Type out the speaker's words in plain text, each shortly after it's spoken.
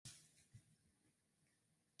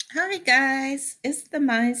Hi, guys. It's the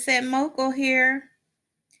Mindset Mogul here.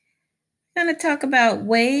 I'm going to talk about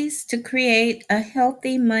ways to create a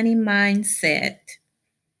healthy money mindset.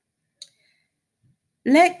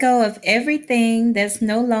 Let go of everything that's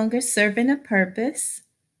no longer serving a purpose.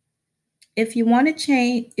 If you want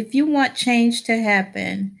change to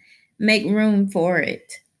happen, make room for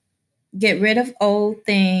it. Get rid of old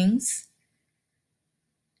things.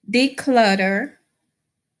 Declutter.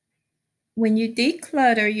 When you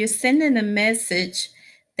declutter, you're sending a message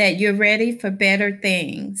that you're ready for better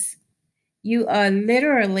things. You are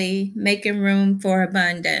literally making room for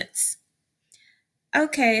abundance.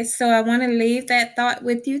 Okay, so I want to leave that thought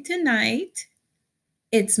with you tonight.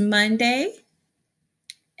 It's Monday,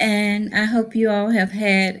 and I hope you all have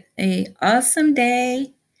had an awesome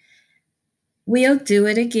day. We'll do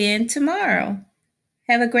it again tomorrow.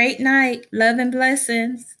 Have a great night. Love and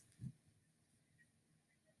blessings.